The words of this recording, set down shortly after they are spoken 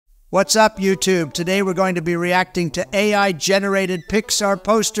What's up, YouTube? Today we're going to be reacting to AI-generated Pixar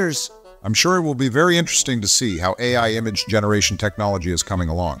posters. I'm sure it will be very interesting to see how AI image generation technology is coming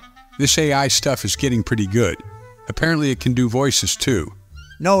along. This AI stuff is getting pretty good. Apparently it can do voices too.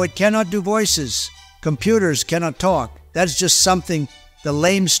 No, it cannot do voices. Computers cannot talk. That's just something the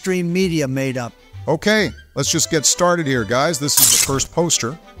lamestream media made up. Okay, let's just get started here, guys. This is the first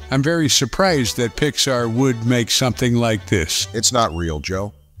poster. I'm very surprised that Pixar would make something like this. It's not real,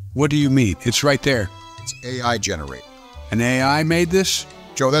 Joe. What do you mean? It's right there. It's AI generated. An AI made this?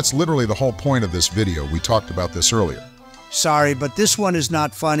 Joe, that's literally the whole point of this video. We talked about this earlier. Sorry, but this one is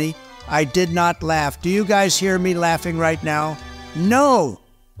not funny. I did not laugh. Do you guys hear me laughing right now? No!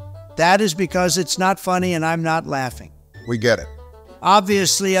 That is because it's not funny and I'm not laughing. We get it.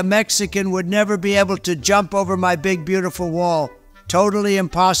 Obviously, a Mexican would never be able to jump over my big, beautiful wall. Totally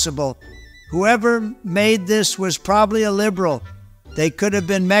impossible. Whoever made this was probably a liberal. They could have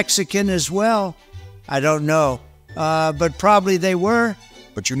been Mexican as well. I don't know. But probably they were.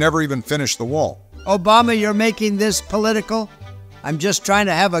 But you never even finished the wall. Obama, you're making this political? I'm just trying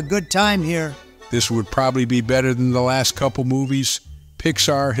to have a good time here. This would probably be better than the last couple movies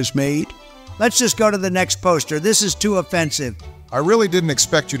Pixar has made. Let's just go to the next poster. This is too offensive. I really didn't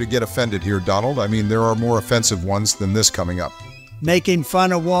expect you to get offended here, Donald. I mean, there are more offensive ones than this coming up. Making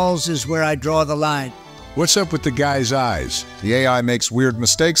fun of walls is where I draw the line. What's up with the guy's eyes? The AI makes weird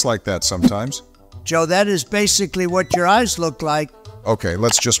mistakes like that sometimes. Joe, that is basically what your eyes look like. Okay,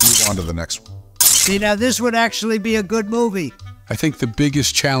 let's just move on to the next one. See, now this would actually be a good movie. I think the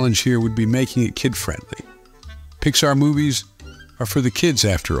biggest challenge here would be making it kid-friendly. Pixar movies are for the kids,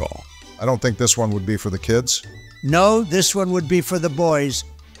 after all. I don't think this one would be for the kids. No, this one would be for the boys.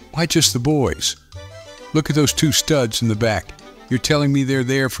 Why just the boys? Look at those two studs in the back. You're telling me they're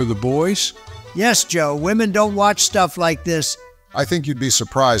there for the boys? Yes, Joe, women don't watch stuff like this. I think you'd be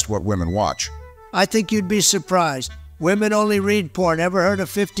surprised what women watch. I think you'd be surprised. Women only read porn. Ever heard of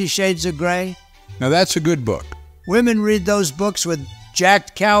 50 Shades of Grey? Now that's a good book. Women read those books with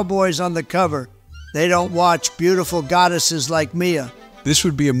jacked cowboys on the cover. They don't watch beautiful goddesses like Mia. This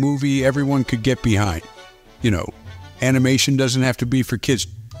would be a movie everyone could get behind. You know, animation doesn't have to be for kids.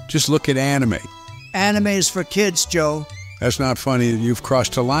 Just look at anime. Anime is for kids, Joe. That's not funny. You've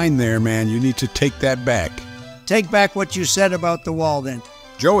crossed a line there, man. You need to take that back. Take back what you said about the wall, then.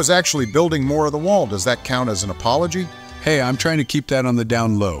 Joe is actually building more of the wall. Does that count as an apology? Hey, I'm trying to keep that on the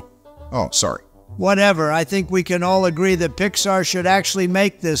down low. Oh, sorry. Whatever. I think we can all agree that Pixar should actually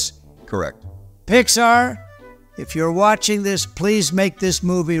make this. Correct. Pixar, if you're watching this, please make this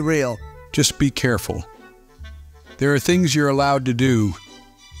movie real. Just be careful. There are things you're allowed to do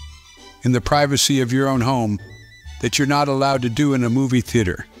in the privacy of your own home that you're not allowed to do in a movie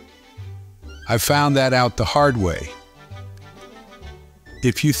theater. I found that out the hard way.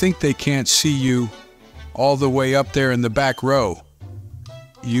 If you think they can't see you all the way up there in the back row,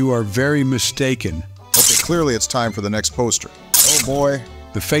 you are very mistaken. Okay, clearly it's time for the next poster. Oh boy.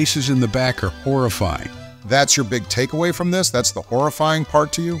 The faces in the back are horrifying. That's your big takeaway from this? That's the horrifying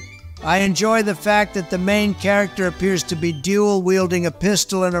part to you? I enjoy the fact that the main character appears to be dual-wielding a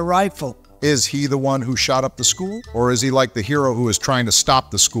pistol and a rifle. Is he the one who shot up the school? Or is he like the hero who is trying to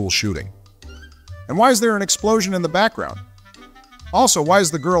stop the school shooting? And why is there an explosion in the background? Also, why is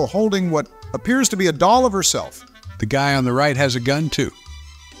the girl holding what appears to be a doll of herself? The guy on the right has a gun too.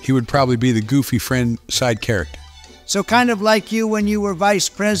 He would probably be the goofy friend side character. So kind of like you when you were vice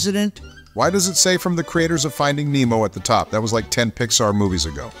president? Why does it say from the creators of Finding Nemo at the top? That was like 10 Pixar movies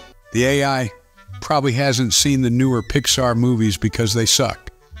ago. The AI probably hasn't seen the newer Pixar movies because they suck.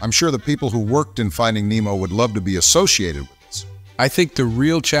 I'm sure the people who worked in Finding Nemo would love to be associated with this. I think the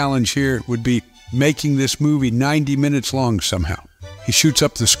real challenge here would be making this movie 90 minutes long somehow. He shoots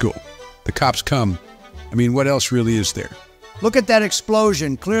up the school. The cops come. I mean, what else really is there? Look at that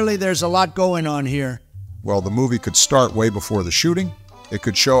explosion. Clearly there's a lot going on here. Well, the movie could start way before the shooting. It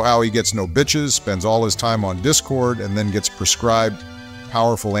could show how he gets no bitches, spends all his time on Discord, and then gets prescribed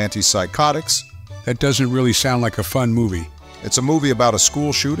powerful antipsychotics. That doesn't really sound like a fun movie. It's a movie about a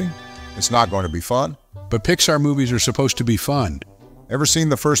school shooting. It's not going to be fun. But Pixar movies are supposed to be fun. Ever seen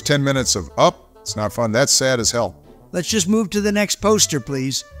the first 10 minutes of Up? It's not fun. That's sad as hell. Let's just move to the next poster,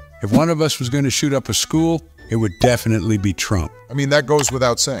 please. If one of us was going to shoot up a school, it would definitely be Trump. I mean, that goes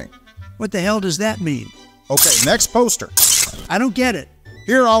without saying. What the hell does that mean? Okay, next poster. I don't get it.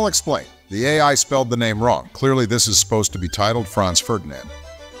 Here, I'll explain. The AI spelled the name wrong. Clearly, this is supposed to be titled Franz Ferdinand.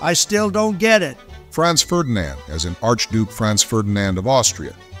 I still don't get it. Franz Ferdinand, as in Archduke Franz Ferdinand of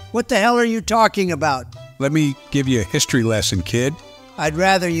Austria. What the hell are you talking about? Let me give you a history lesson, kid. I'd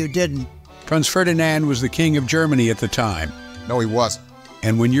rather you didn't. Franz Ferdinand was the king of Germany at the time. No, he wasn't.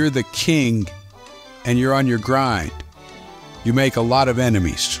 And when you're the king and you're on your grind, you make a lot of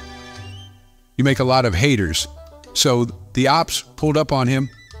enemies. You make a lot of haters. So the ops pulled up on him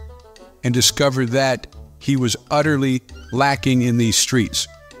and discovered that he was utterly lacking in these streets.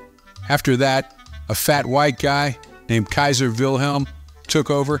 After that, a fat white guy named Kaiser Wilhelm took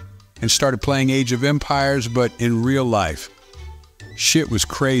over and started playing Age of Empires, but in real life. Shit was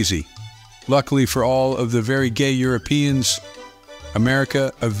crazy. Luckily for all of the very gay Europeans,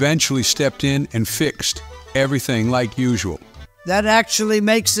 America eventually stepped in and fixed everything like usual. That actually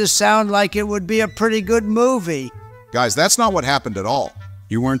makes this sound like it would be a pretty good movie. Guys, that's not what happened at all.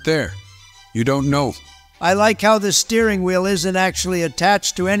 You weren't there. You don't know. I like how the steering wheel isn't actually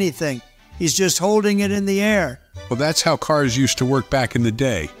attached to anything. He's just holding it in the air. Well, that's how cars used to work back in the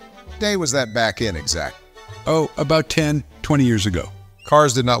day. What day was that back in exact? Oh, about 10, 20 years ago.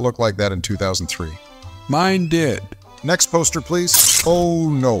 Cars did not look like that in 2003. Mine did. Next poster, please. Oh,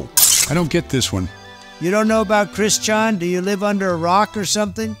 no. I don't get this one. You don't know about Christian? Do you live under a rock or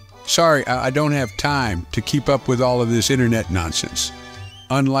something? Sorry, I don't have time to keep up with all of this internet nonsense.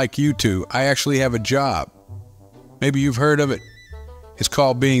 Unlike you two, I actually have a job. Maybe you've heard of it. It's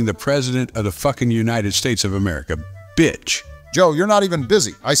called being the president of the fucking United States of America. Bitch. Joe, you're not even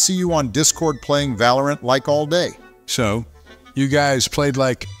busy. I see you on Discord playing Valorant like all day. So, you guys played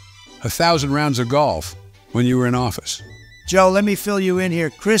like 1,000 rounds of golf when you were in office. Joe, let me fill you in here.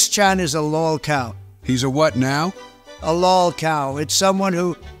 Christian is a lol cow. He's a what now? A lol cow. It's someone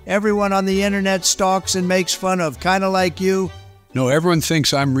who everyone on the internet stalks and makes fun of, kind of like you. No, everyone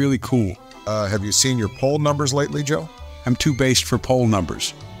thinks I'm really cool. Have you seen your poll numbers lately, Joe? I'm too based for poll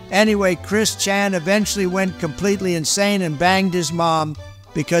numbers. Anyway, Christian eventually went completely insane and banged his mom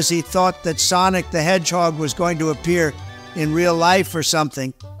because he thought that Sonic the Hedgehog was going to appear in real life or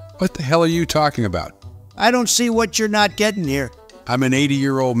something. What the hell are you talking about? I don't see what you're not getting here. I'm an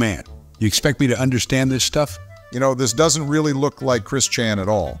 80-year-old man. You expect me to understand this stuff? You know, this doesn't really look like Christian at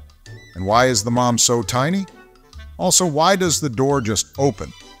all. And why is the mom so tiny? Also, why does the door just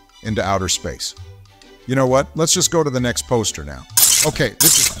open into outer space? You know what? Let's just go to the next poster now. Okay,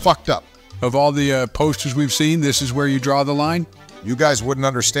 this is fucked up. Of all the posters we've seen, this is where you draw the line? You guys wouldn't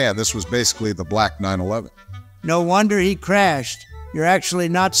understand. This was basically the black 911. No wonder he crashed. You're actually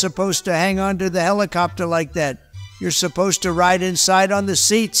not supposed to hang on to the helicopter like that. You're supposed to ride inside on the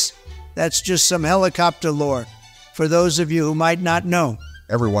seats. That's just some helicopter lore, for those of you who might not know.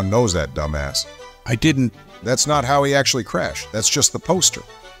 Everyone knows that, dumbass. I didn't. That's not how he actually crashed. That's just the poster.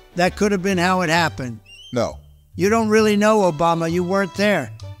 That could have been how it happened. No. You don't really know, Obama. You weren't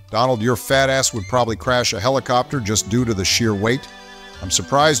there. Donald, your fat ass would probably crash a helicopter just due to the sheer weight. I'm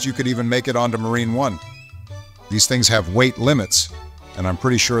surprised you could even make it onto Marine One. These things have weight limits, and I'm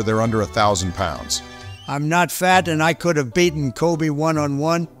pretty sure they're under 1,000 pounds. I'm not fat, and I could have beaten Kobe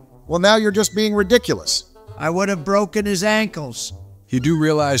one-on-one. Well, now you're just being ridiculous. I would have broken his ankles. You do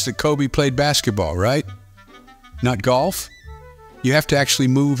realize that Kobe played basketball, right? Not golf? You have to actually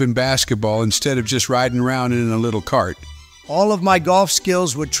move in basketball instead of just riding around in a little cart. All of my golf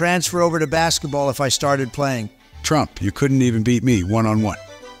skills would transfer over to basketball if I started playing. Trump, you couldn't even beat me one-on-one.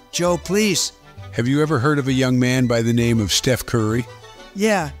 Joe, please. Have you ever heard of a young man by the name of Steph Curry?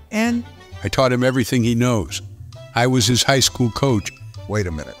 Yeah, and? I taught him everything he knows. I was his high school coach. Wait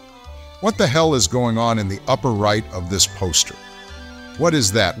a minute. What the hell is going on in the upper right of this poster? What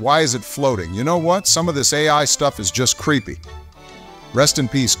is that? Why is it floating? You know what? Some of this AI stuff is just creepy. Rest in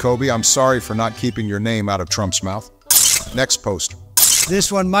peace, Kobe. I'm sorry for not keeping your name out of Trump's mouth. Next poster.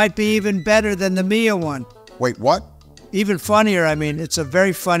 This one might be even better than the Mia one. Wait, what? Even funnier, I mean. It's a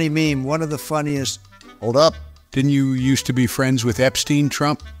very funny meme, one of the funniest. Hold up. Didn't you used to be friends with Epstein,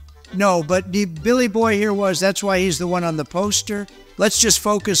 Trump? No, but the Billy Boy here was. That's why he's the one on the poster. Let's just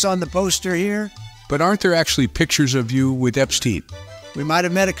focus on the poster here. But aren't there actually pictures of you with Epstein? We might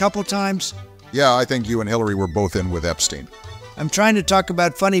have met a couple times. Yeah, I think you and Hillary were both in with Epstein. I'm trying to talk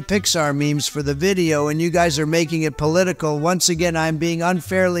about funny Pixar memes for the video, and you guys are making it political. Once again, I'm being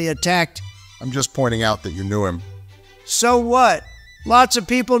unfairly attacked. I'm just pointing out that you knew him. So what? Lots of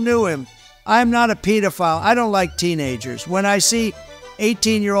people knew him. I'm not a pedophile. I don't like teenagers. When I see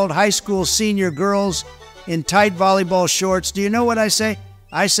 18-year-old high school senior girls in tight volleyball shorts, do you know what I say?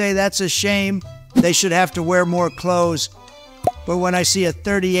 I say that's a shame. They should have to wear more clothes. But when I see a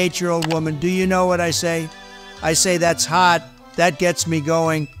 38-year-old woman, do you know what I say? I say that's hot. That gets me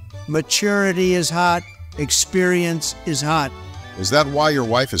going. Maturity is hot. Experience is hot. Is that why your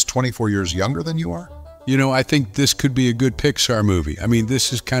wife is 24 years younger than you are? You know, I think this could be a good Pixar movie. I mean,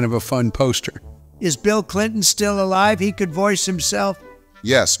 this is kind of a fun poster. Is Bill Clinton still alive? He could voice himself.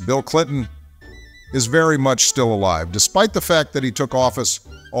 Yes, Bill Clinton. is very much still alive. Despite the fact that he took office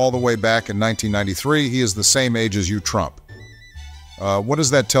all the way back in 1993, he is the same age as you, Trump. What does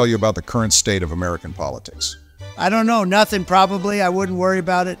that tell you about the current state of American politics? I don't know. Nothing, probably. I wouldn't worry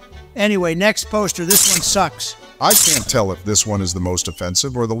about it. Anyway, next poster. This one sucks. I can't tell if this one is the most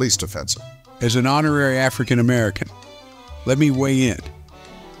offensive or the least offensive. As an honorary African American, let me weigh in.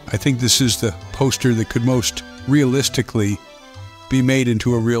 I think this is the poster that could most realistically be made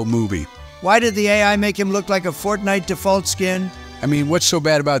into a real movie. Why did the AI make him look like a Fortnite default skin? I mean, what's so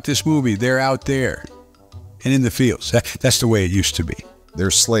bad about this movie? They're out there and in the fields. That's the way it used to be.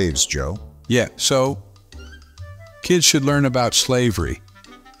 They're slaves, Joe. Yeah, so kids should learn about slavery.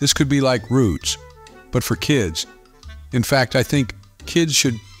 This could be like Roots, but for kids. In fact, I think kids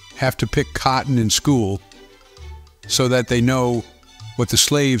should have to pick cotton in school so that they know what the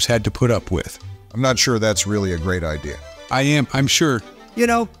slaves had to put up with. I'm not sure that's really a great idea. I'm sure. You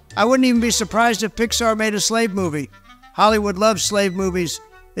know, I wouldn't even be surprised if Pixar made a slave movie. Hollywood loves slave movies.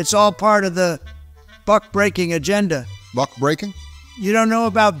 It's all part of the buck-breaking agenda. Buck-breaking? You don't know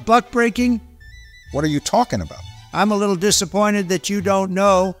about buck-breaking? What are you talking about? I'm a little disappointed that you don't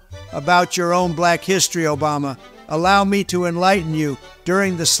know about your own black history, Obama. Allow me to enlighten you.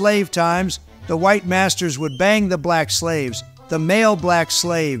 During the slave times, the white masters would bang the black slaves, the male black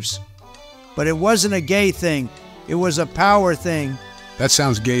slaves. But it wasn't a gay thing. It was a power thing. That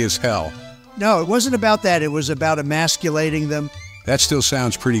sounds gay as hell. No, it wasn't about that. It was about emasculating them. That still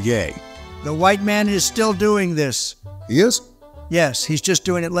sounds pretty gay. The white man is still doing this. He is? Yes, he's just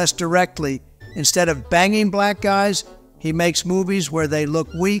doing it less directly. Instead of banging black guys, he makes movies where they look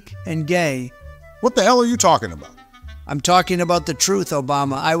weak and gay. What the hell are you talking about? I'm talking about the truth,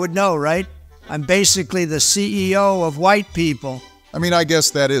 Obama. I would know, right? I'm basically the CEO of white people. I mean, I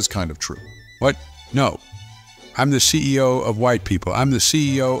guess that is kind of true. What? No. I'm the CEO of white people. I'm the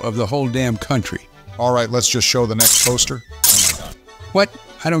CEO of the whole damn country. All right, let's just show the next poster. Oh my God. What?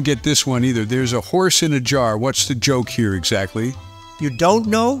 I don't get this one either. There's a horse in a jar. What's the joke here exactly? You don't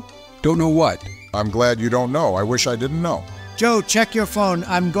know? Don't know what? I'm glad you don't know. I wish I didn't know. Joe, check your phone.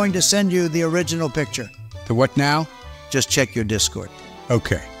 I'm going to send you the original picture. The what now? Just check your Discord.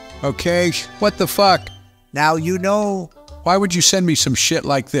 Okay. Okay, what the fuck? Now you know. Why would you send me some shit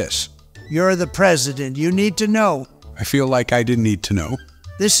like this? You're the president. You need to know. I feel like I didn't need to know.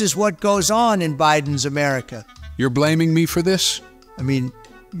 This is what goes on in Biden's America. You're blaming me for this? I mean,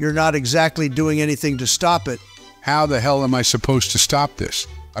 you're not exactly doing anything to stop it. How the hell am I supposed to stop this?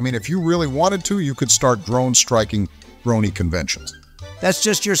 I mean, if you really wanted to, you could start drone striking brony conventions. That's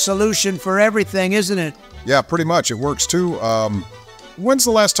just your solution for everything, isn't it? Yeah, pretty much. It works too. When's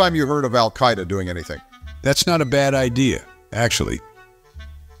the last time you heard of Al-Qaeda doing anything? That's not a bad idea, actually.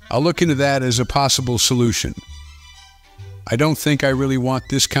 I'll look into that as a possible solution. I don't think I really want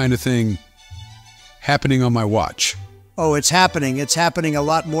this kind of thing happening on my watch. Oh, it's happening. It's happening a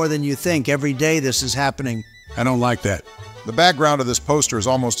lot more than you think. Every day this is happening. I don't like that. The background of this poster is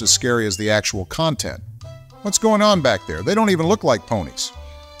almost as scary as the actual content. What's going on back there? They don't even look like ponies.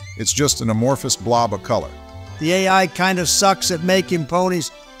 It's just an amorphous blob of color. The AI kind of sucks at making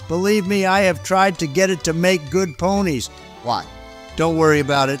ponies. Believe me, I have tried to get it to make good ponies. Why? Don't worry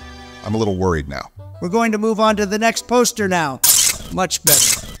about it. I'm a little worried now. We're going to move on to the next poster now. Much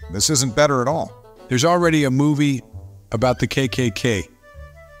better. This isn't better at all. There's already a movie about the KKK,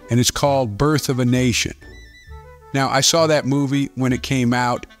 and it's called Birth of a Nation. Now, I saw that movie when it came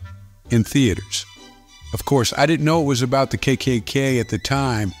out in theaters. Of course, I didn't know it was about the KKK at the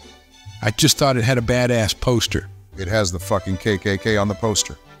time. I just thought it had a badass poster. It has the fucking KKK on the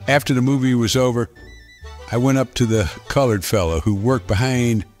poster. After the movie was over, I went up to the colored fellow who worked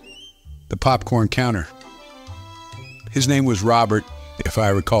behind the popcorn counter. His name was Robert, if I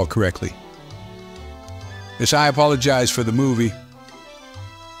recall correctly. As I apologized for the movie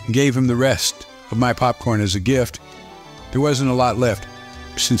and gave him the rest of my popcorn as a gift, there wasn't a lot left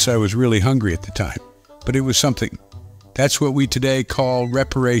since I was really hungry at the time. But it was something. That's what we today call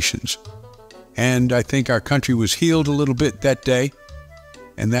reparations. And I think our country was healed a little bit that day,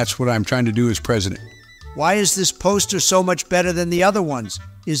 and that's what I'm trying to do as president. Why is this poster so much better than the other ones?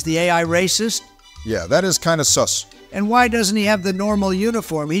 Is the AI racist? Yeah, that is kind of sus. And why doesn't he have the normal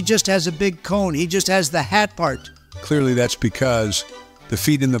uniform? He just has a big cone. He just has the hat part. Clearly that's because the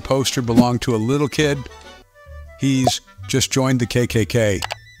feet in the poster belong to a little kid. He's just joined the KKK,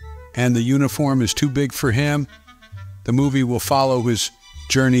 and the uniform is too big for him. The movie will follow his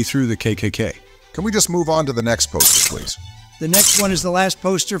journey through the KKK. Can we just move on to the next poster, please? The next one is the last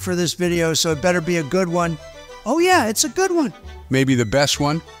poster for this video, so it better be a good one. Oh yeah, it's a good one. Maybe the best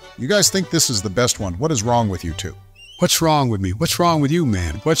one? You guys think this is the best one? What is wrong with you two? What's wrong with me? What's wrong with you,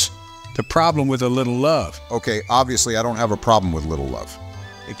 man? What's the problem with a little love? Okay, obviously I don't have a problem with little love.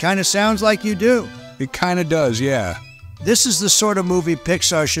 It kind of sounds like you do. It kind of does, yeah. This is the sort of movie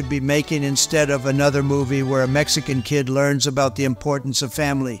Pixar should be making instead of another movie where a Mexican kid learns about the importance of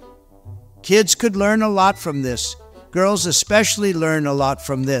family. Kids could learn a lot from this. Girls especially learn a lot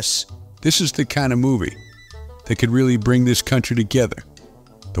from this. This is the kind of movie that could really bring this country together.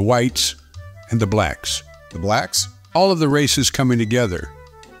 The whites and the blacks. The blacks? All of the races coming together.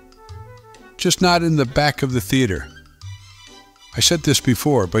 Just not in the back of the theater. I said this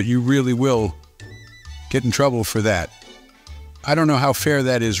before, but you really will get in trouble for that. I don't know how fair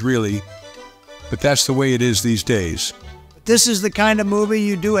that is really, but that's the way it is these days. This is the kind of movie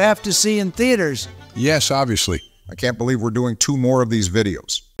you do have to see in theaters. Yes, obviously. I can't believe we're doing 2 more of these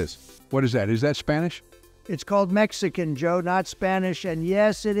videos. What is that? Is that Spanish? It's called Mexican, Joe, not Spanish, and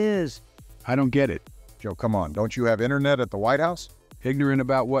yes, it is. I don't get it. Joe, come on. Don't you have internet at the White House? Ignorant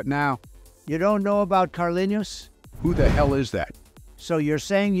about what now? You don't know about Carlinhos? Who the hell is that? So you're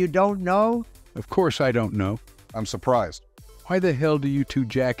saying you don't know? Of course I don't know. I'm surprised. Why the hell do you two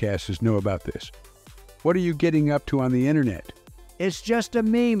jackasses know about this? What are you getting up to on the internet? It's just a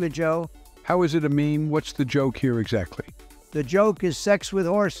meme, Joe. How is it a meme? What's the joke here exactly? The joke is sex with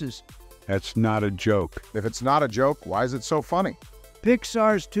horses. That's not a joke. If it's not a joke, why is it so funny?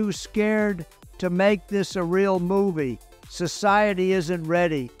 Pixar's too scared to make this a real movie. Society isn't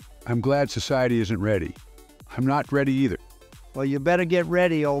ready. I'm glad society isn't ready. I'm not ready either. Well, you better get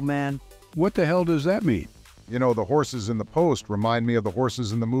ready, old man. What the hell does that mean? You know, the horses in the post remind me of the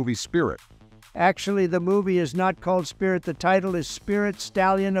horses in the movie Spirit. Actually, the movie is not called Spirit. The title is Spirit,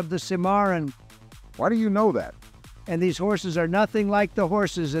 Stallion of the Cimarron. Why do you know that? And these horses are nothing like the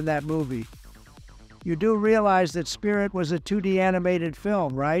horses in that movie. You do realize that Spirit was a 2D animated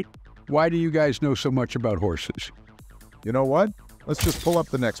film, right? Why do you guys know so much about horses? You know what? Let's just pull up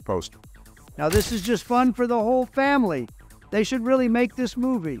the next poster. Now, this is just fun for the whole family. They should really make this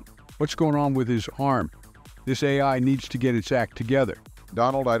movie. What's going on with his arm? This AI needs to get its act together.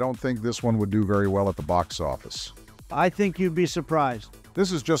 Donald, I don't think this one would do very well at the box office. I think you'd be surprised.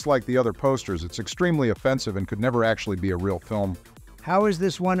 This is just like the other posters. It's extremely offensive and could never actually be a real film. How is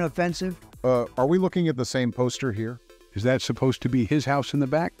this one offensive? Are we looking at the same poster here? Is that supposed to be his house in the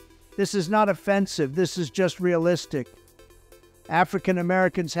back? This is not offensive. This is just realistic. African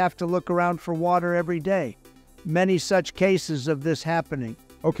Americans have to look around for water every day. Many such cases of this happening.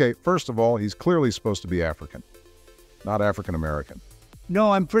 Okay, first of all, he's clearly supposed to be African, not African American.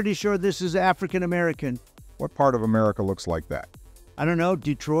 No, I'm pretty sure this is African American. What part of America looks like that? I don't know,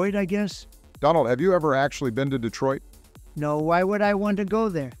 Detroit, I guess? Donald, have you ever actually been to Detroit? No, why would I want to go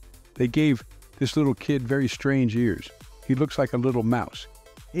there? They gave this little kid very strange ears. He looks like a little mouse.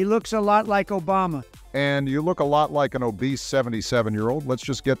 He looks a lot like Obama. And you look a lot like an obese 77-year-old. Let's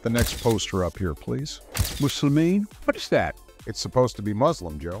just get the next poster up here, please. Muslimin? What is that? It's supposed to be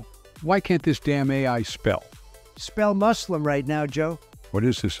Muslim, Joe. Why can't this damn AI spell? Spell Muslim right now, Joe. What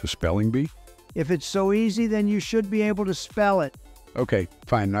is this, a spelling bee? If it's so easy, then you should be able to spell it. Okay,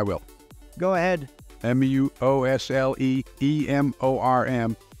 fine, I will. Go ahead. M-U-O-S-L-E-E-M-O-R-M.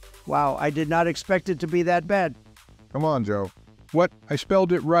 Wow, I did not expect it to be that bad. Come on, Joe. What? I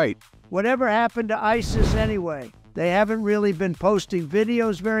spelled it right. Whatever happened to ISIS anyway? They haven't really been posting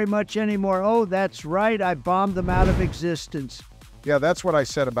videos very much anymore. Oh, that's right, I bombed them out of existence. Yeah, that's what I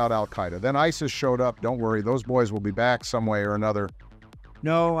said about Al-Qaeda. Then ISIS showed up. Don't worry, those boys will be back some way or another.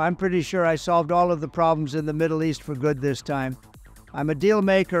 No, I'm pretty sure I solved all of the problems in the Middle East for good this time. I'm a deal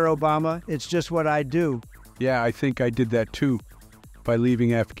maker, Obama. It's just what I do. Yeah, I think I did that too, by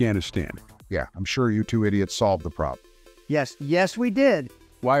leaving Afghanistan. Yeah, I'm sure you two idiots solved the problem. Yes, we did.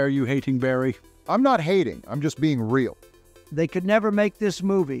 Why are you hating Barry? I'm not hating. I'm just being real. They could never make this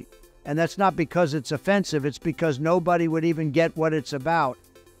movie. And that's not because it's offensive. It's because nobody would even get what it's about.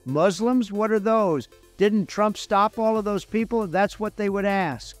 Muslims? What are those? Didn't Trump stop all of those people? That's what they would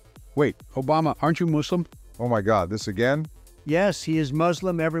ask. Wait, Obama, aren't you Muslim? Oh my God, this again? Yes, he is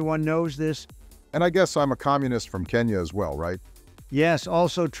Muslim. Everyone knows this. And I guess I'm a communist from Kenya as well, right? Yes,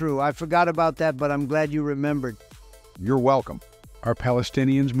 also true. I forgot about that, but I'm glad you remembered. You're welcome. Are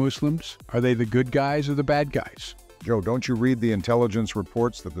Palestinians Muslims? Are they the good guys or the bad guys? Joe, don't you read the intelligence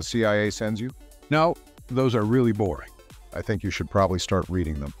reports that the CIA sends you? No, those are really boring. I think you should probably start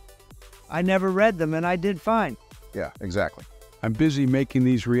reading them. I never read them, and I did fine. Yeah, exactly. I'm busy making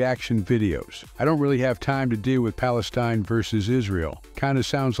these reaction videos. I don't really have time to deal with Palestine versus Israel. Kind of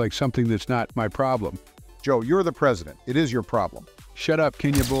sounds like something that's not my problem. Joe, you're the president. It is your problem. Shut up,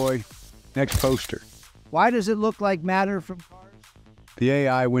 Kenya boy. Next poster. Why does it look like matter from Cars? The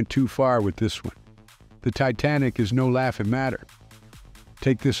AI went too far with this one. The Titanic is no laughing matter.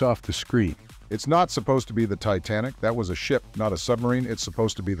 Take this off the screen. It's not supposed to be the Titanic. That was a ship, not a submarine. It's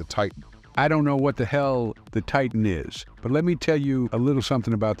supposed to be the Titan. I don't know what the hell the Titan is, but let me tell you a little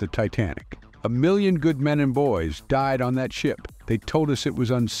something about the Titanic. 1 million good men and boys died on that ship. They told us it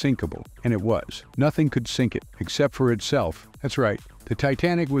was unsinkable, and it was. Nothing could sink it, except for itself. That's right. The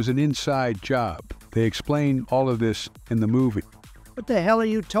Titanic was an inside job. They explain all of this in the movie. What the hell are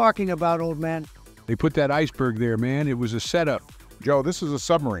you talking about, old man? They put that iceberg there, man. It was a setup. Joe, this is a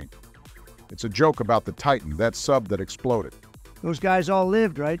submarine. It's a joke about the Titan, that sub that exploded. Those guys all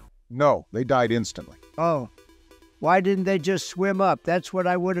lived, right? No, they died instantly. Oh. Why didn't they just swim up? That's what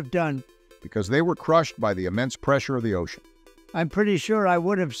I would have done. Because they were crushed by the immense pressure of the ocean. I'm pretty sure I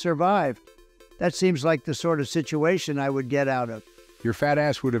would have survived. That seems like the sort of situation I would get out of. Your fat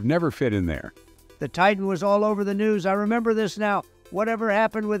ass would have never fit in there. The Titan was all over the news. I remember this now. Whatever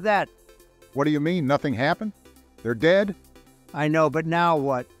happened with that? What do you mean, nothing happened? They're dead? I know, but now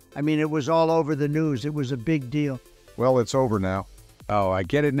what? I mean, it was all over the news. It was a big deal. Well, it's over now. Oh, I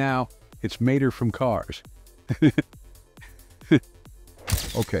get it now. It's Mater from Cars.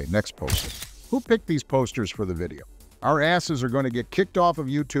 Okay, next poster. Who picked these posters for the video? Our asses are going to get kicked off of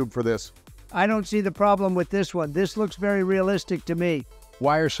YouTube for this. I don't see the problem with this one. This looks very realistic to me.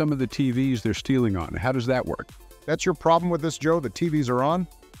 Why are some of the TVs they're stealing on? How does that work? That's your problem with this, Joe? The TVs are on?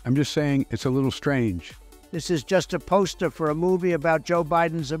 I'm just saying it's a little strange. This is just a poster for a movie about Joe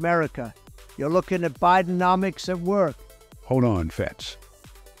Biden's America. You're looking at Bidenomics at work. Hold on, Fets.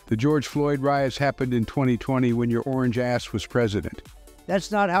 The George Floyd riots happened in 2020 when your orange ass was president.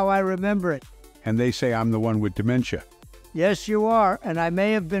 That's not how I remember it. And they say I'm the one with dementia. Yes, you are, and I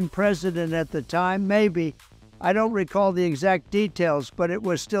may have been president at the time, maybe. I don't recall the exact details, but it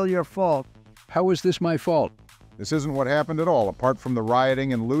was still your fault. How is this my fault? This isn't what happened at all. Apart from the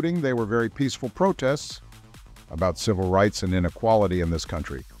rioting and looting, they were very peaceful protests about civil rights and inequality in this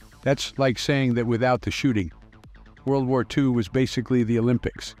country. That's like saying that without the shooting, World War II was basically the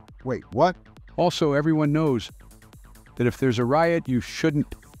Olympics. Wait, what? Also, everyone knows that if there's a riot, you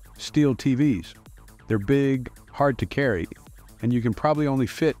shouldn't steal TVs. They're big, hard to carry, and you can probably only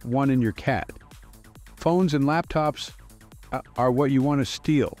fit one in your cat. Phones and laptops are what you want to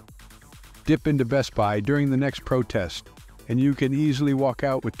steal. Dip into Best Buy during the next protest, and you can easily walk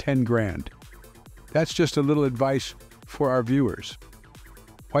out with 10 grand. That's just a little advice for our viewers.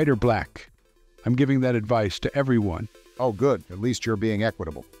 White or black? I'm giving that advice to everyone. Oh, good. At least you're being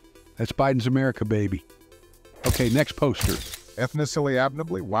equitable. That's Biden's America, baby. Okay, next poster. Ethnically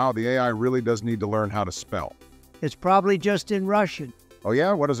abnably? Wow, the AI really does need to learn how to spell. It's probably just in Russian. Oh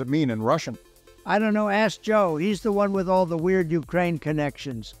yeah? What does it mean in Russian? I don't know, ask Joe. He's the one with all the weird Ukraine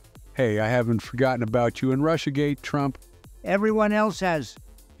connections. Hey, I haven't forgotten about you and Russiagate, Trump. Everyone else has.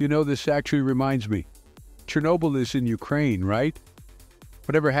 You know, this actually reminds me. Chernobyl is in Ukraine, right?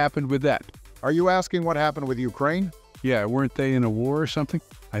 Whatever happened with that? Are you asking what happened with Ukraine? Yeah, weren't they in a war or something?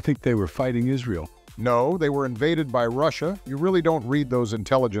 I think they were fighting Israel. No, they were invaded by Russia. You really don't read those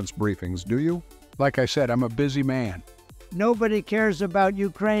intelligence briefings, do you? Like I said, I'm a busy man. Nobody cares about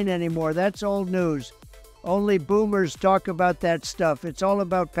Ukraine anymore. That's old news. Only boomers talk about that stuff. It's all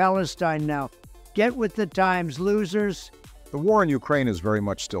about Palestine now. Get with the times, losers. The war in Ukraine is very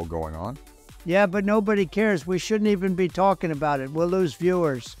much still going on. Yeah, but nobody cares. We shouldn't even be talking about it. We'll lose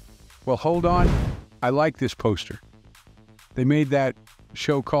viewers. Well, hold on. I like this poster. They made that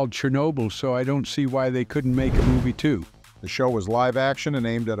show called Chernobyl, so I don't see why they couldn't make a movie too. The show was live action and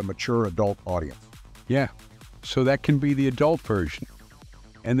aimed at a mature adult audience. Yeah, so that can be the adult version.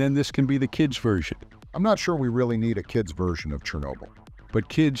 And then this can be the kids' version. I'm not sure we really need a kids' version of Chernobyl. But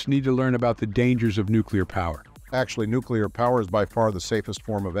kids need to learn about the dangers of nuclear power. Actually, nuclear power is by far the safest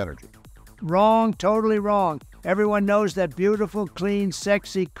form of energy. Wrong, totally wrong. Everyone knows that beautiful, clean,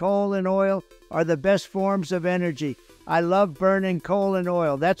 sexy coal and oil are the best forms of energy. I love burning coal and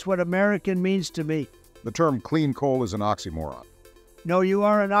oil. That's what American means to me. The term clean coal is an oxymoron. No, you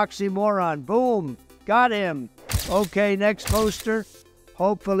are an oxymoron. Boom. Got him. Okay, next poster.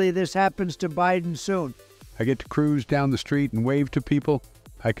 Hopefully this happens to Biden soon. I get to cruise down the street and wave to people.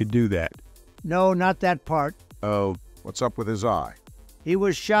 I could do that. No, not that part. Oh, What's up with his eye? He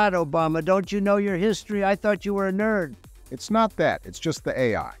was shot, Obama. Don't you know your history? I thought you were a nerd. It's not that. It's just the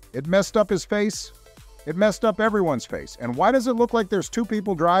AI. It messed up his face. It messed up everyone's face. And why does it look like there's two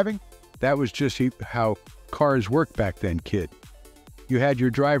people driving? that was just how cars worked back then, kid. You had your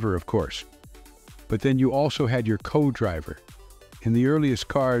driver, of course, but then you also had your co-driver. In the earliest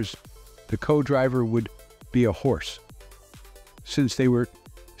cars, the co-driver would be a horse, since they were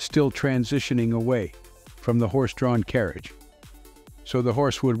still transitioning away from the horse-drawn carriage. So the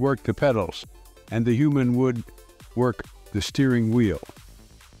horse would work the pedals, and the human would work the steering wheel.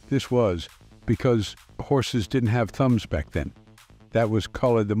 This was because horses didn't have thumbs back then. That was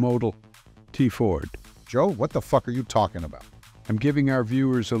called the modal T Ford. Joe, what the fuck are you talking about? I'm giving our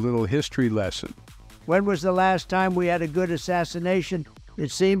viewers a little history lesson. When was the last time we had a good assassination? It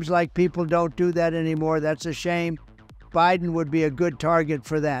seems like people don't do that anymore. That's a shame. Biden would be a good target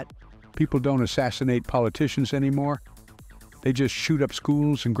for that. People don't assassinate politicians anymore. They just shoot up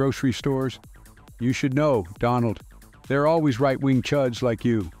schools and grocery stores. You should know, Donald. They're always right-wing chuds like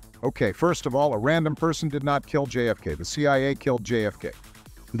you. Okay, first of all, a random person did not kill JFK. The CIA killed JFK.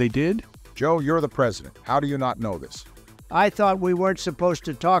 They did? Joe, you're the president. How do you not know this? I thought we weren't supposed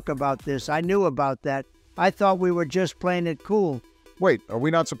to talk about this. I knew about that. I thought we were just playing it cool. Wait, are we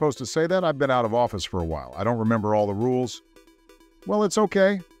not supposed to say that? I've been out of office for a while. I don't remember all the rules. Well, it's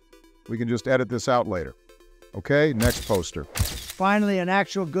okay. We can just edit this out later. Okay, next poster. Finally, an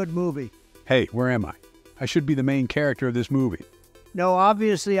actual good movie. Hey, where am I? I should be the main character of this movie. No,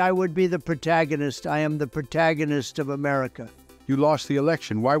 obviously I would be the protagonist. I am the protagonist of America. You lost the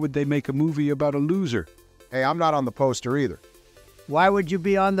election. Why would they make a movie about a loser? Hey, I'm not on the poster either. Why would you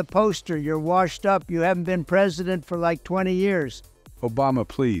be on the poster? You're washed up. You haven't been president for like 20 years. Obama,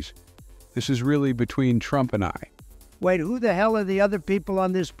 please. This is really between Trump and I. Wait, who the hell are the other people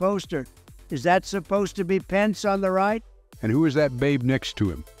on this poster? Is that supposed to be Pence on the right? And who is that babe next to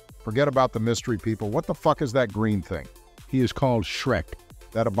him? Forget about the mystery people. What the fuck is that green thing? He is called Shrek.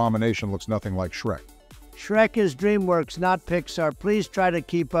 That abomination looks nothing like Shrek. Shrek is DreamWorks, not Pixar. Please try to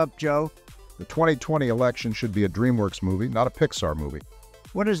keep up, Joe. The 2020 election should be a DreamWorks movie, not a Pixar movie.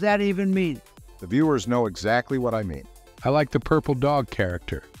 What does that even mean? The viewers know exactly what I mean. I like the purple dog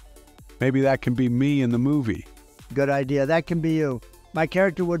character. Maybe that can be me in the movie. Good idea. That can be you. My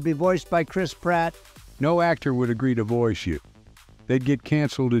character would be voiced by Chris Pratt. No actor would agree to voice you. They'd get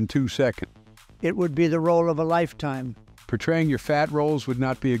canceled in 2 seconds. It would be the role of a lifetime. Portraying your fat roles would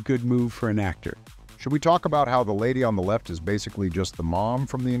not be a good move for an actor. Should we talk about how the lady on the left is basically just the mom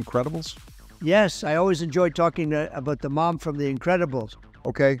from The Incredibles? Yes, I always enjoy talking about the mom from The Incredibles.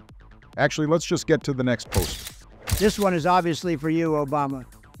 Okay. Actually, let's just get to the next poster. This one is obviously for you, Obama.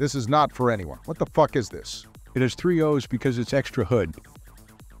 This is not for anyone. What the fuck is this? It has 3 O's because it's extra hood.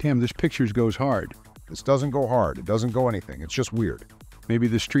 Damn, this picture goes hard. This doesn't go hard. It doesn't go anything. It's just weird. Maybe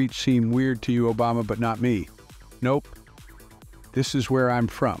the streets seem weird to you, Obama, but not me. Nope. This is where I'm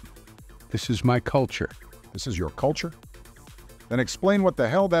from. This is my culture. This is your culture? Then explain what the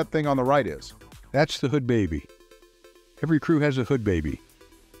hell that thing on the right is. That's the hood baby. Every crew has a hood baby.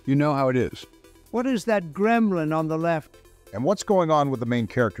 You know how it is. What is that gremlin on the left? And what's going on with the main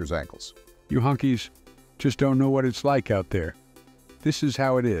character's ankles? You hunkies just don't know what it's like out there. This is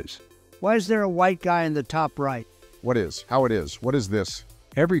how it is. Why is there a white guy in the top right? What is? How it is? What is this?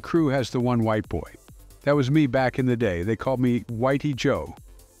 Every crew has the one white boy. That was me back in the day. They called me Whitey Joe.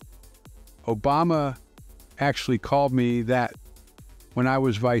 Obama actually called me that when I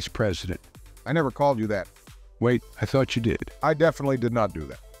was vice president. I never called you that. Wait, I thought you did. I definitely did not do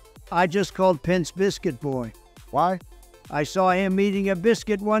that. I just called Pence Biscuit Boy. Why? I saw him eating a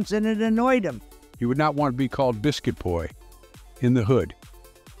biscuit once and it annoyed him. You would not want to be called Biscuit Boy in the hood.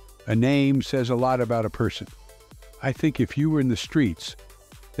 A name says a lot about a person. I think if you were in the streets,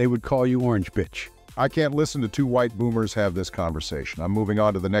 they would call you Orange Bitch. I can't listen to 2 white boomers have this conversation. I'm moving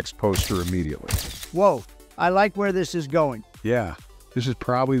on to the next poster immediately. Whoa, I like where this is going. Yeah, this is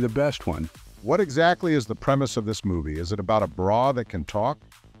probably the best one. What exactly is the premise of this movie? Is it about a bra that can talk?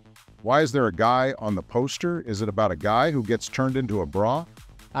 Why is there a guy on the poster? Is it about a guy who gets turned into a bra?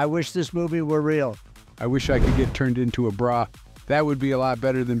 I wish this movie were real. I wish I could get turned into a bra. That would be a lot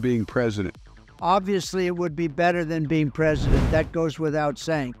better than being president. Obviously, it would be better than being president. That goes without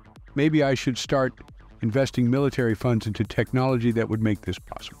saying. Maybe I should start investing military funds into technology that would make this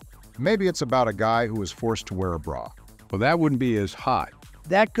possible. Maybe it's about a guy who is forced to wear a bra. Well, that wouldn't be as hot.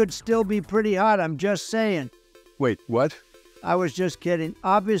 That could still be pretty hot, I'm just saying. Wait, what? I was just kidding.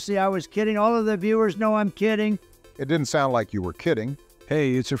 Obviously, I was kidding. All of the viewers know I'm kidding. It didn't sound like you were kidding.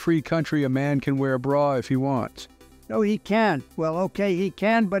 Hey, it's a free country. A man can wear a bra if he wants. No, he can't. Well, okay, he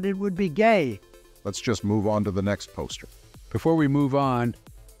can, but it would be gay. Let's just move on to the next poster. Before we move on,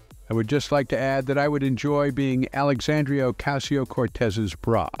 I would just like to add that I would enjoy being Alexandria Ocasio-Cortez's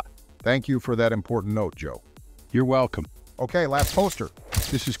bra. Thank you for that important note, Joe. You're welcome. Okay, last poster.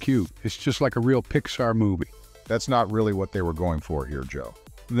 This is cute. It's just like a real Pixar movie. That's not really what they were going for here, Joe.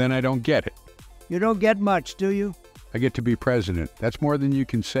 Then I don't get it. You don't get much, do you? I get to be president. That's more than you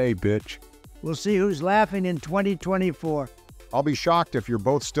can say, bitch. We'll see who's laughing in 2024. I'll be shocked if you're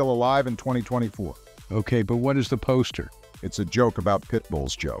both still alive in 2024. Okay, but what is the poster? It's a joke about pit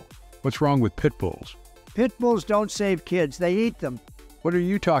bulls, Joe. What's wrong with pit bulls? Pit bulls don't save kids, they eat them. What are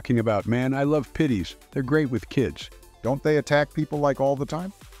you talking about, man? I love pitties. They're great with kids. Don't they attack people like all the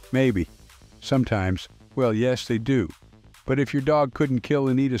time? Maybe. Sometimes. Well, yes, they do. But if your dog couldn't kill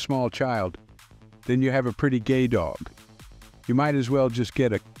and eat a small child, then you have a pretty gay dog. You might as well just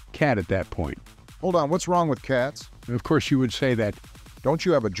get a cat at that point. Hold on, what's wrong with cats? Of course you would say that. Don't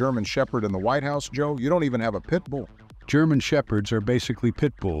you have a German Shepherd in the White House, Joe? You don't even have a pit bull. German Shepherds are basically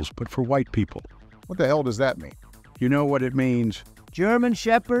pit bulls, but for white people. What the hell does that mean? You know what it means. German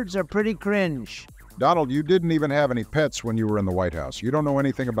Shepherds are pretty cringe. Donald, you didn't even have any pets when you were in the White House. You don't know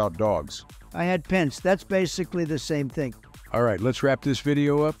anything about dogs. I had Pence. That's basically the same thing. All right, let's wrap this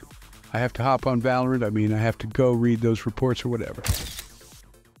video up. I have to hop on Valorant. I have to go read those reports or whatever.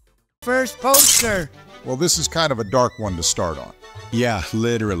 First poster. Well, this is kind of a dark one to start on. Yeah,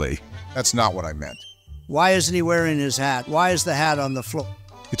 literally. That's not what I meant. Why isn't he wearing his hat? Why is the hat on the floor?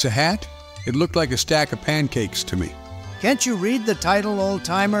 It's a hat? It looked like a stack of pancakes to me. Can't you read the title,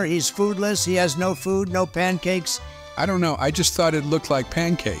 old-timer? He's foodless, he has no food, no pancakes. I don't know, I just thought it looked like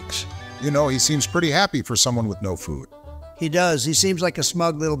pancakes. You know, he seems pretty happy for someone with no food. He does. He seems like a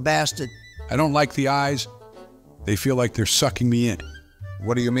smug little bastard. I don't like the eyes. They feel like they're sucking me in.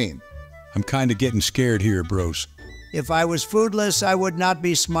 What do you mean? I'm kind of getting scared here, bros. If I was foodless, I would not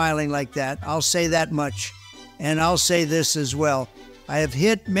be smiling like that. I'll say that much. And I'll say this as well. I have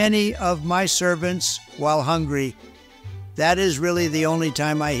hit many of my servants while hungry. That is really the only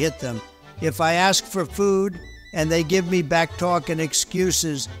time I hit them. If I ask for food and they give me back talk and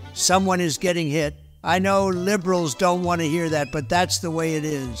excuses, someone is getting hit. I know liberals don't want to hear that, but that's the way it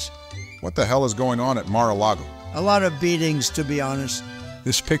is. What the hell is going on at Mar-a-Lago? A lot of beatings, to be honest.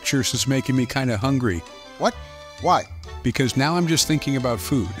 This picture is making me kind of hungry. What? Why? Because now I'm just thinking about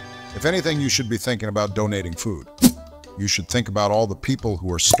food. If anything, you should be thinking about donating food. You should think about all the people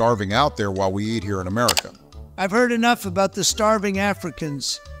who are starving out there while we eat here in America. I've heard enough about the starving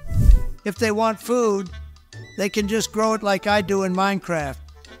Africans. If they want food, they can just grow it like I do in Minecraft.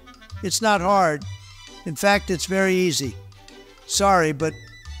 It's not hard. In fact, it's very easy. Sorry, but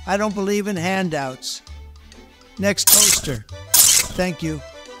I don't believe in handouts. Next poster. Thank you.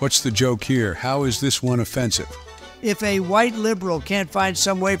 What's the joke here? How is this one offensive? If a white liberal can't find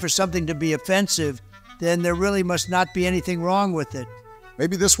some way for something to be offensive, then there really must not be anything wrong with it.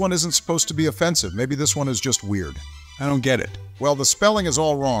 Maybe this one isn't supposed to be offensive. Maybe this one is just weird. I don't get it. Well, the spelling is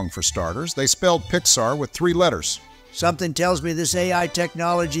all wrong, for starters. They spelled Pixar with 3 letters. Something tells me this AI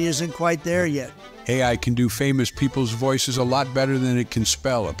technology isn't quite there yet. AI can do famous people's voices a lot better than it can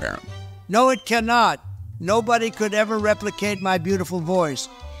spell, apparently. No, it cannot. Nobody could ever replicate my beautiful voice.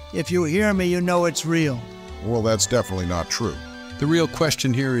 If you hear me, you know it's real. Well, that's definitely not true. The real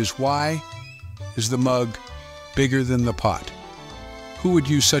question here is, why is the mug bigger than the pot? Who would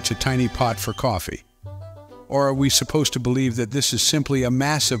use such a tiny pot for coffee? Or are we supposed to believe that this is simply a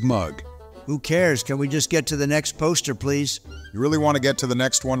massive mug? Who cares? Can we just get to the next poster, please? You really want to get to the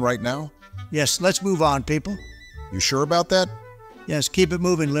next one right now? Yes, let's move on, people. You sure about that? Yes, keep it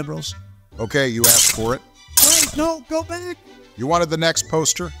moving, liberals. Okay, you asked for it. Wait, no, go back. You wanted the next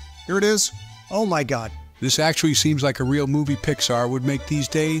poster? Here it is. Oh my God. This actually seems like a real movie Pixar would make these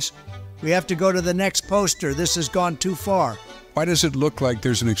days. We have to go to the next poster. This has gone too far. Why does it look like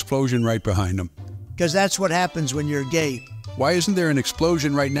there's an explosion right behind them? Because that's what happens when you're gay. Why isn't there an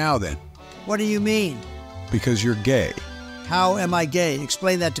explosion right now then? What do you mean? Because you're gay. How am I gay?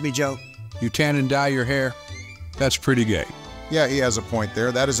 Explain that to me, Joe. You tan and dye your hair? That's pretty gay. Yeah, he has a point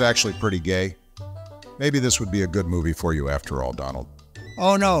there. That is actually pretty gay. Maybe this would be a good movie for you after all, Donald.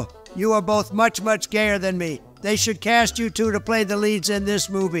 Oh no, you are both much, much gayer than me. They should cast you two to play the leads in this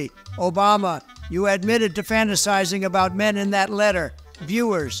movie. Obama, you admitted to fantasizing about men in that letter.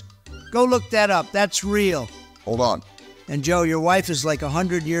 Viewers, go look that up. That's real. Hold on. And Joe, your wife is like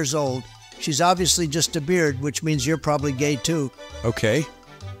 100 years old. She's obviously just a beard, which means you're probably gay too. Okay.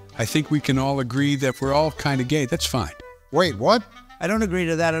 I think we can all agree that we're all kind of gay. That's fine. Wait, what? I don't agree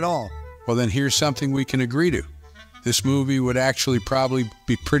to that at all. Well, then here's something we can agree to. This movie would actually probably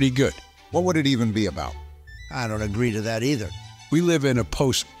be pretty good. What would it even be about? I don't agree to that either. We live in a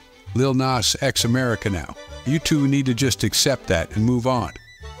post-Lil Nas X America now. You two need to just accept that and move on.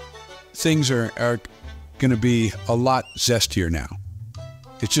 Things are going to be a lot zestier now.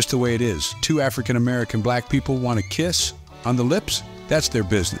 It's just the way it is. 2 African-American black people want to kiss on the lips? That's their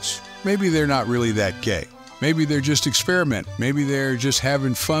business. Maybe they're not really that gay. Maybe they're just experimenting. Maybe they're just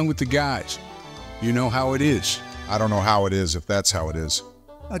having fun with the guys. You know how it is. I don't know how it is, if that's how it is.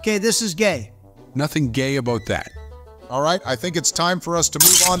 Okay, this is gay. Nothing gay about that. All right, I think it's time for us to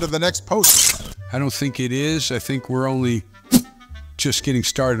move on to the next poster. I don't think it is. I think we're only just getting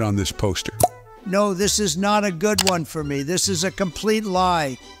started on this poster. No, this is not a good one for me. This is a complete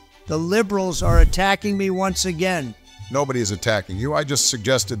lie. The liberals are attacking me once again. Nobody is attacking you. I just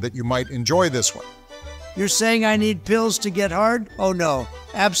suggested that you might enjoy this one. You're saying I need pills to get hard? Oh no,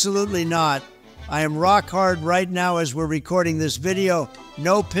 absolutely not. I am rock hard right now as we're recording this video.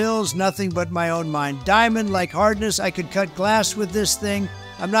 No pills, nothing but my own mind. Diamond-like hardness, I could cut glass with this thing.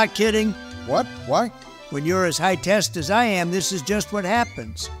 I'm not kidding. What? Why? When you're as high-test as I am, this is just what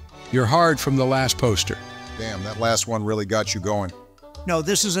happens. You're hard from the last poster. Damn, that last one really got you going. No,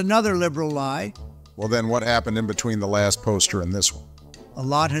 this is another liberal lie. Well then, what happened in between the last poster and this one? A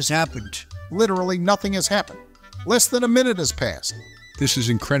lot has happened. Literally nothing has happened. Less than a minute has passed. This is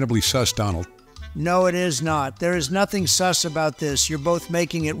incredibly sus, Donald. No, it is not. There is nothing sus about this. You're both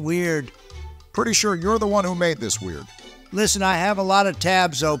making it weird. Pretty sure you're the one who made this weird. Listen, I have a lot of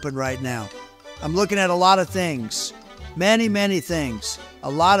tabs open right now. I'm looking at a lot of things. Many, many things. A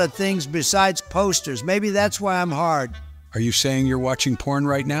lot of things besides posters. Maybe that's why I'm hard. Are you saying you're watching porn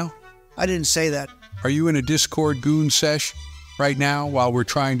right now? I didn't say that. Are you in a Discord goon sesh right now while we're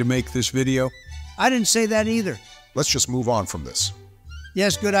trying to make this video? I didn't say that either. Let's just move on from this.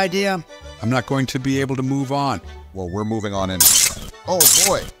 Yes, good idea. I'm not going to be able to move on. Well, we're moving on anyway. Oh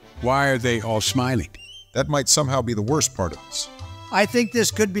boy, Why are they all smiling? that might somehow be the worst part of this. I think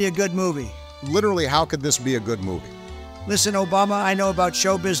this could be a good movie. Literally, how could this be a good movie? Listen, Obama, I know about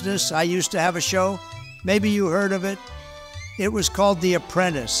show business. I used to have a show. Maybe you heard of it. It was called The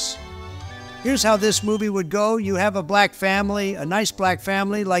Apprentice. Here's how this movie would go. You have a black family, a nice black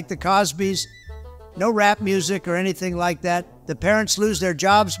family like the Cosbys. No rap music or anything like that. The parents lose their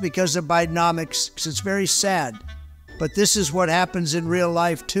jobs because of Bidenomics, because it's very sad. But this is what happens in real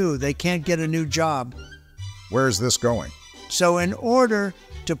life, too. They can't get a new job. Where is this going? So in order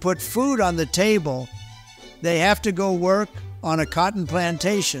to put food on the table, they have to go work on a cotton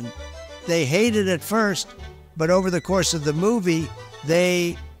plantation. They hate it at first, but over the course of the movie,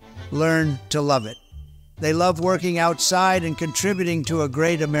 they learn to love it. They love working outside and contributing to a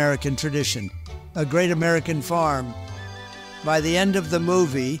great American tradition, a great American farm. By the end of the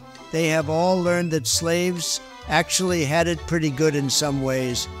movie, they have all learned that slaves actually had it pretty good in some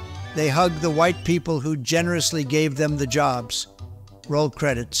ways. They hug the white people who generously gave them the jobs. Roll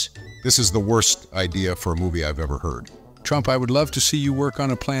credits. This is the worst idea for a movie I've ever heard. Trump, I would love to see you work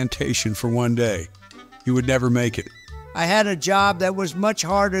on a plantation for one day. You would never make it. I had a job that was much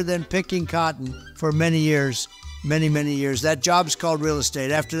harder than picking cotton for many years, many, many years. That job's called real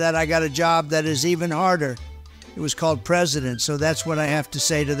estate. After that, I got a job that is even harder. It was called president, so that's what I have to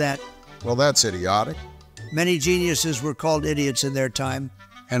say to that. Well, that's idiotic. Many geniuses were called idiots in their time.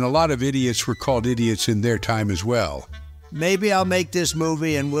 And a lot of idiots were called idiots in their time as well. Maybe I'll make this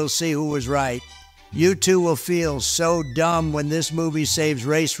movie and we'll see who was right. You two will feel so dumb when this movie saves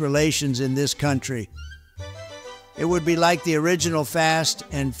race relations in this country. It would be like the original Fast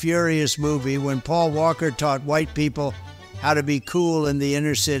and Furious movie when Paul Walker taught white people how to be cool in the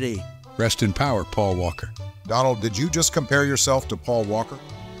inner city. Rest in power, Paul Walker. Donald, did you just compare yourself to Paul Walker?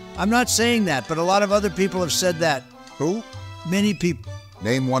 I'm not saying that, but a lot of other people have said that. Who? Many people.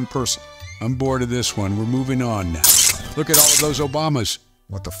 Name one person. I'm bored of this one. We're moving on now. Look at all of those Obamas.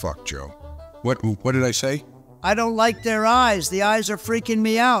 What the fuck, Joe? What did I say? I don't like their eyes. The eyes are freaking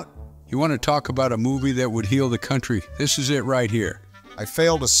me out. You want to talk about a movie that would heal the country? This is it right here. I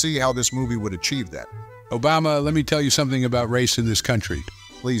fail to see how this movie would achieve that. Obama, let me tell you something about race in this country.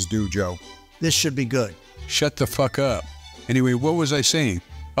 Please do, Joe. This should be good. Shut the fuck up. Anyway, what was I saying?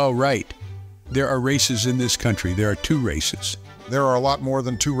 Oh, right. There are races in this country. There are two races. There are a lot more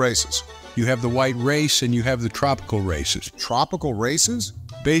than two races. You have the white race and you have the tropical races. Tropical races?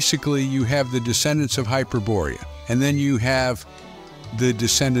 Basically, you have the descendants of Hyperborea, and then you have the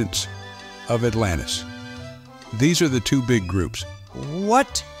descendants of Atlantis. These are the two big groups.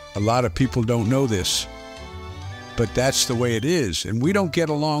 What? A lot of people don't know this, but that's the way it is, and we don't get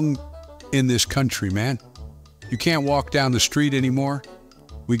along in this country, man. You can't walk down the street anymore.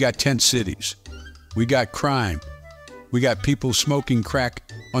 We got tent cities. We got crime. We got people smoking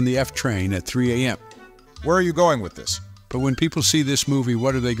crack on the F train at 3 a.m. Where are you going with this? But when people see this movie,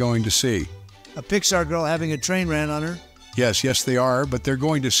 what are they going to see? A Pixar girl having a train ran on her. Yes, they are, but they're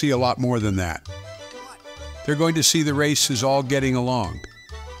going to see a lot more than that. They're going to see the races all getting along.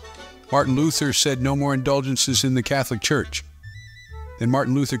 Martin Luther said no more indulgences in the Catholic Church. Then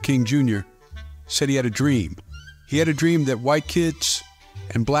Martin Luther King Jr. said he had a dream. He had a dream that white kids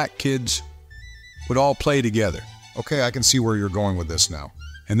and black kids would all play together. Okay, I can see where you're going with this now.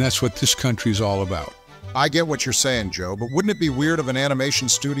 And that's what this country's all about. I get what you're saying, Joe, but wouldn't it be weird if an animation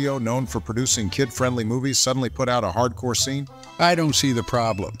studio known for producing kid-friendly movies suddenly put out a hardcore scene? I don't see the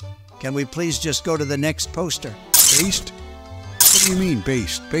problem. Can we please just go to the next poster? Based? What do you mean,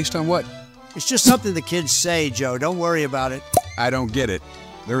 based? Based on what? It's just something the kids say, Joe. Don't worry about it. I don't get it.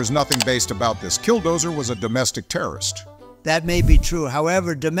 There is nothing based about this. Killdozer was a domestic terrorist. That may be true.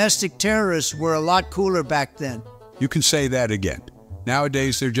 However, domestic terrorists were a lot cooler back then. You can say that again.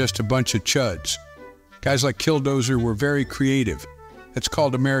 Nowadays, they're just a bunch of chuds. Guys like Killdozer were very creative. That's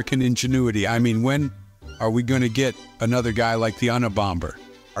called American ingenuity. I mean, when are we going to get another guy like the Unabomber?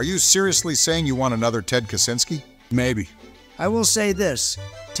 Are you seriously saying you want another Ted Kaczynski? Maybe. I will say this.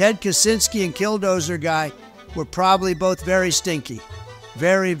 Ted Kaczynski and Killdozer guy were probably both very stinky.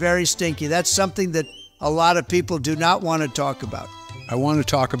 Very, very stinky. That's something that a lot of people do not want to talk about. I want to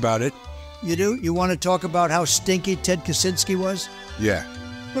talk about it. You do? You want to talk about how stinky Ted Kaczynski was? Yeah.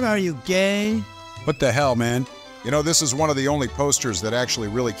 What are you, gay? What the hell, man? You know, this is one of the only posters that actually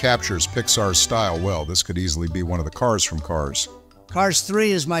really captures Pixar's style well. This could easily be one of the cars from Cars. Cars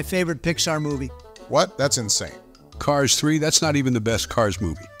 3 is my favorite Pixar movie. What? That's insane. Cars 3? That's not even the best Cars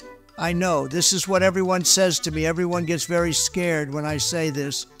movie. I know. This is what everyone says to me. Everyone gets very scared when I say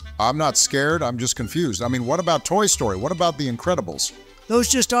this. I'm not scared. I'm just confused. I mean, what about Toy Story? What about The Incredibles? Those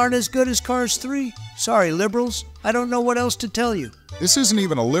just aren't as good as Cars 3. Sorry, liberals. I don't know what else to tell you. This isn't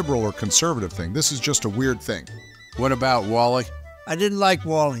even a liberal or conservative thing. This is just a weird thing. What about Wall-E? I didn't like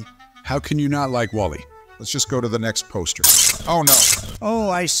Wall-E. How can you not like Wall-E? Let's just go to the next poster. Oh, no.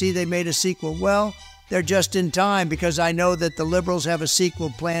 Oh, I see they made a sequel. Well, they're just in time because I know that the liberals have a sequel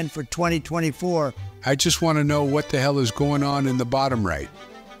planned for 2024. I just want to know what the hell is going on in the bottom right.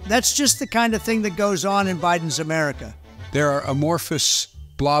 That's just the kind of thing that goes on in Biden's America. There are amorphous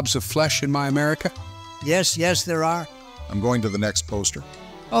blobs of flesh in my America? Yes, there are. I'm going to the next poster.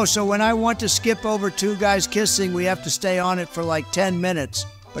 Oh, so when I want to skip over two guys kissing, we have to stay on it for like 10 minutes.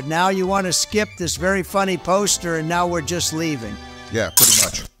 But now you want to skip this very funny poster and now we're just leaving. Yeah, pretty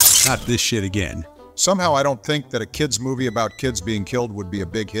much. Not this shit again. Somehow I don't think that a kid's movie about kids being killed would be a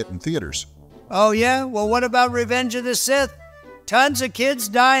big hit in theaters. Oh yeah? Well, what about Revenge of the Sith? Tons of kids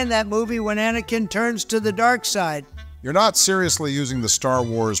die in that movie when Anakin turns to the dark side. You're not seriously using the Star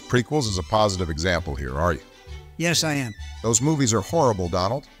Wars prequels as a positive example here, are you? Yes, I am. Those movies are horrible,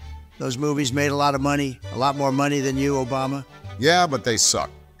 Donald. Those movies made a lot of money, a lot more money than you, Obama. Yeah, but they suck.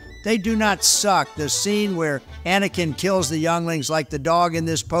 They do not suck. The scene where Anakin kills the younglings like the dog in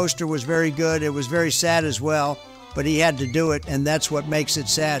this poster was very good. It was very sad as well, but he had to do it, and that's what makes it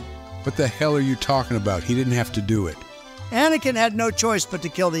sad. What the hell are you talking about? He didn't have to do it. Anakin had no choice but to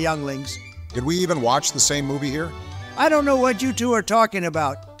kill the younglings. Did we even watch the same movie here? I don't know what you two are talking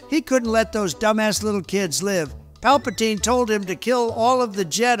about. He couldn't let those dumbass little kids live. Palpatine told him to kill all of the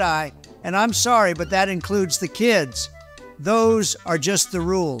Jedi, and I'm sorry, but that includes the kids. Those are just the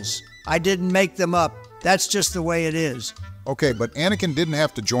rules. I didn't make them up. That's just the way it is. Okay, but Anakin didn't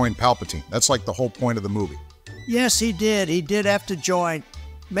have to join Palpatine. That's like the whole point of the movie. Yes, he did. He did have to join.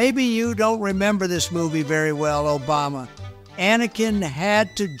 Maybe you don't remember this movie very well, Obama. Anakin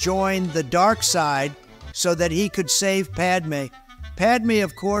had to join the dark side so that he could save Padme. Padme,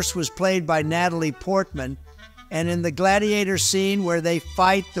 of course, was played by Natalie Portman, and in the gladiator scene where they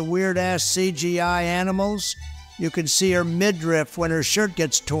fight the weird-ass CGI animals, you can see her midriff when her shirt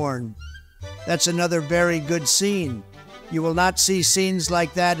gets torn. That's another very good scene. You will not see scenes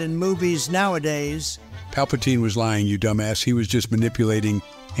like that in movies nowadays. Palpatine was lying, you dumbass. He was just manipulating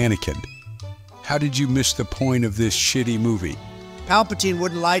Anakin. How did you miss the point of this shitty movie? Palpatine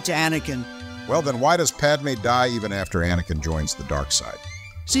wouldn't lie to Anakin. Well, then why does Padme die even after Anakin joins the dark side?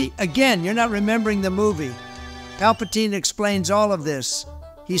 See, again, you're not remembering the movie. Palpatine explains all of this.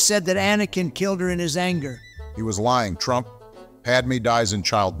 He said that Anakin killed her in his anger. He was lying, Trump. Padme dies in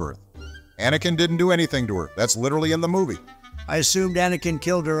childbirth. Anakin didn't do anything to her. That's literally in the movie. I assumed Anakin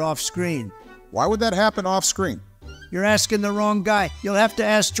killed her off screen. Why would that happen off screen? You're asking the wrong guy. You'll have to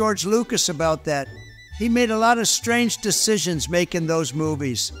ask George Lucas about that. He made a lot of strange decisions making those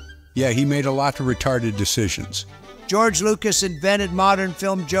movies. Yeah, he made a lot of retarded decisions. George Lucas invented modern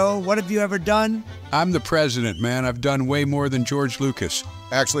film, Joe. What have you ever done? I'm the president, man. I've done way more than George Lucas.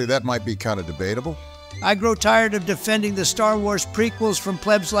 Actually, that might be kind of debatable. I grow tired of defending the Star Wars prequels from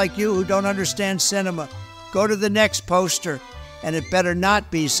plebs like you who don't understand cinema. Go to the next poster, and it better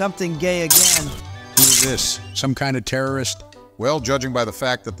not be something gay again. Who is this? Some kind of terrorist? Well, judging by the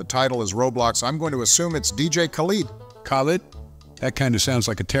fact that the title is Roblox, I'm going to assume it's DJ Khalid. Khalid? That kind of sounds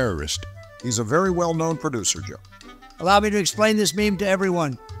like a terrorist. He's a very well-known producer, Joe. Allow me to explain this meme to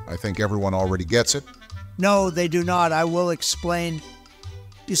everyone. I think everyone already gets it. No, they do not. I will explain.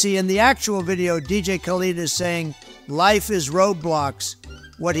 You see, in the actual video, DJ Khalid is saying, "Life is Roblox."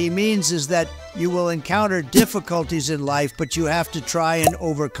 What he means is that you will encounter difficulties in life, but you have to try and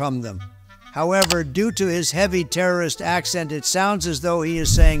overcome them. However, due to his heavy terrorist accent, it sounds as though he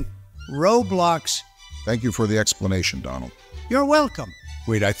is saying, Roblox. Thank you for the explanation, Donald. You're welcome.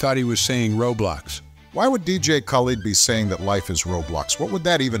 Wait, I thought he was saying Roblox. Why would DJ Khalid be saying that life is Roblox? What would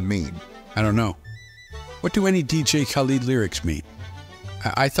that even mean? I don't know. What do any DJ Khalid lyrics mean?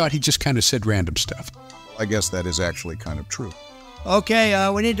 I thought he just kind of said random stuff. I guess that is actually kind of true. Okay,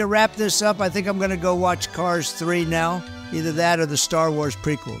 we need to wrap this up. I think I'm going to go watch Cars 3 now. Either that or the Star Wars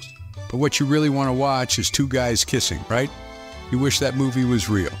prequels. But what you really want to watch is two guys kissing, right? You wish that movie was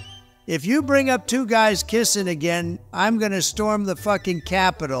real. If you bring up two guys kissing again, I'm going to storm the fucking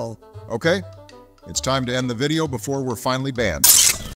Capitol. Okay, it's time to end the video before we're finally banned.